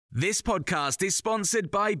This podcast is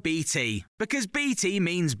sponsored by BT, because BT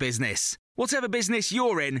means business. Whatever business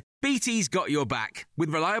you're in, BT's got your back, with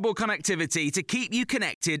reliable connectivity to keep you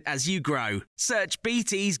connected as you grow. Search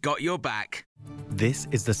BT's got your back. This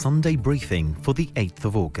is the Sunday briefing for the 8th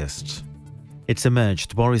of August. It's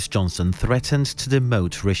emerged Boris Johnson threatened to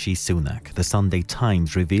demote Rishi Sunak. The Sunday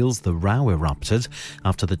Times reveals the row erupted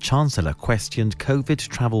after the Chancellor questioned COVID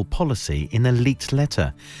travel policy in a leaked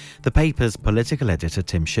letter. The paper's political editor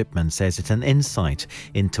Tim Shipman says it's an insight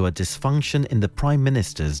into a dysfunction in the Prime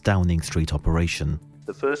Minister's Downing Street operation.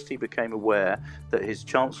 The first he became aware that his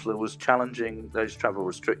Chancellor was challenging those travel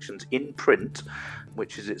restrictions in print,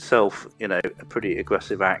 which is itself, a pretty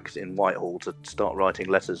aggressive act in Whitehall to start writing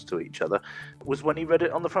letters to each other, was when he read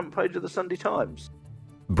it on the front page of the Sunday Times.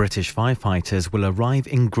 British firefighters will arrive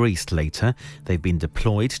in Greece later. They've been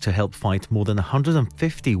deployed to help fight more than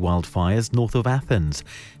 150 wildfires north of Athens.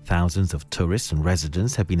 Thousands of tourists and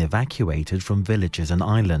residents have been evacuated from villages and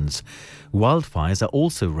islands. Wildfires are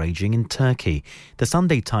also raging in Turkey. The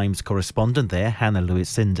Sunday Times correspondent there, Hannah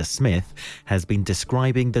Lucinda Smith, has been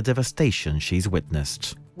describing the devastation she's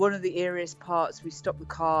witnessed. One of the eeriest parts, we stopped the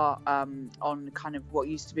car on kind of what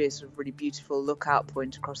used to be a sort of really beautiful lookout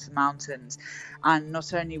point across the mountains. And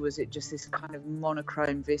not only was it just this kind of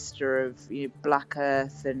monochrome vista of black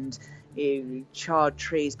earth and charred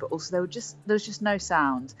trees, but also there was just no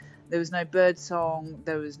sound. There was no bird song,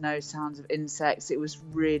 there was no sounds of insects. It was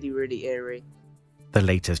really, really eerie. The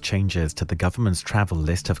latest changes to the government's travel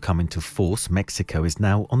list have come into force. Mexico is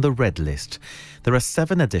now on the red list. There are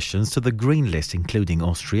 7 additions to the green list, including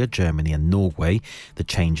Austria, Germany and Norway. The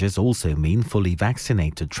changes also mean fully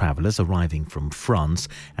vaccinated travellers arriving from France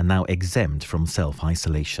are now exempt from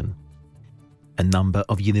self-isolation. A number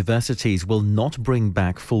of universities will not bring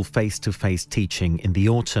back full face-to-face teaching in the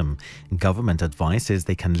autumn. Government advice is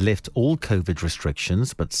they can lift all COVID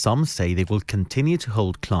restrictions, but some say they will continue to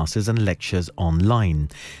hold classes and lectures online.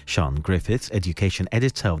 Sian Griffiths, education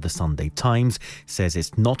editor of the Sunday Times, says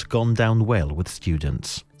it's not gone down well with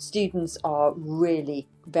students. Students are really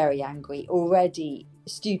very angry. Already,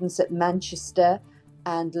 students at Manchester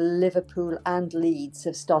and Liverpool and Leeds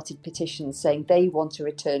have started petitions saying they want to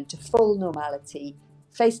return to full normality,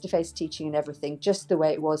 face-to-face teaching and everything, just the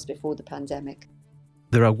way it was before the pandemic.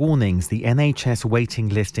 There are warnings the NHS waiting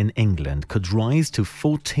list in England could rise to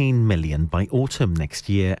 14 million by autumn next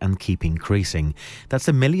year and keep increasing. That's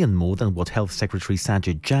 1 million more than what Health Secretary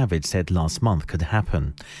Sajid Javid said last month could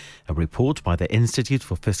happen. A report by the Institute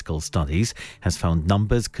for Fiscal Studies has found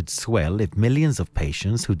numbers could swell if millions of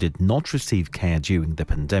patients who did not receive care during the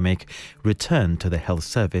pandemic return to the health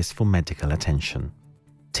service for medical attention.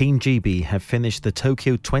 Team GB have finished the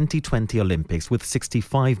Tokyo 2020 Olympics with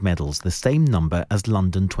 65 medals, the same number as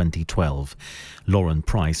London 2012. Lauren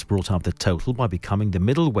Price brought up the total by becoming the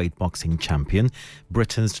middleweight boxing champion,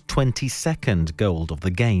 Britain's 22nd gold of the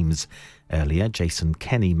Games. Earlier, Jason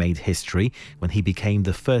Kenny made history when he became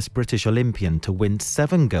the first British Olympian to win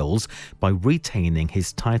 7 golds by retaining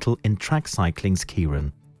his title in track cycling's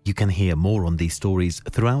Keirin. You can hear more on these stories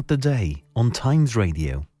throughout the day on Times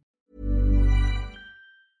Radio.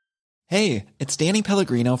 Hey, it's Danny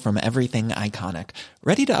Pellegrino from Everything Iconic.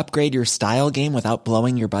 Ready to upgrade your style game without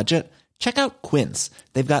blowing your budget? Check out Quince.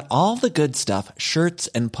 They've got all the good stuff, shirts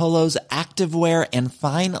and polos, activewear and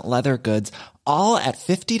fine leather goods, all at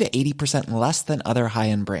 50 to 80% less than other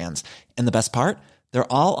high-end brands. And the best part?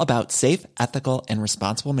 They're all about safe, ethical and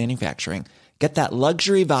responsible manufacturing. Get that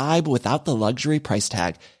luxury vibe without the luxury price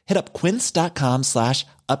tag. Hit up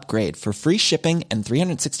quince.com/upgrade for free shipping and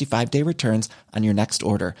 365-day returns on your next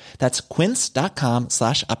order. That's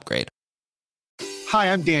quince.com/upgrade.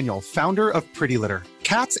 Hi, I'm Daniel, founder of Pretty Litter.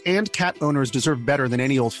 Cats and cat owners deserve better than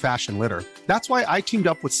any old-fashioned litter. That's why I teamed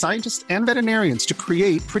up with scientists and veterinarians to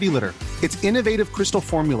create Pretty Litter. Its innovative crystal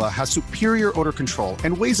formula has superior odor control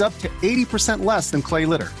and weighs up to 80% less than clay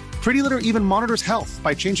litter. Pretty Litter even monitors health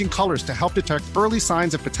by changing colors to help detect early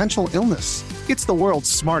signs of potential illness. It's the world's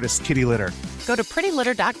smartest kitty litter. Go to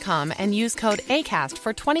prettylitter.com and use code ACAST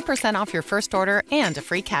for 20% off your first order and a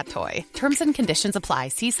free cat toy. Terms and conditions apply.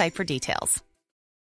 See site for details.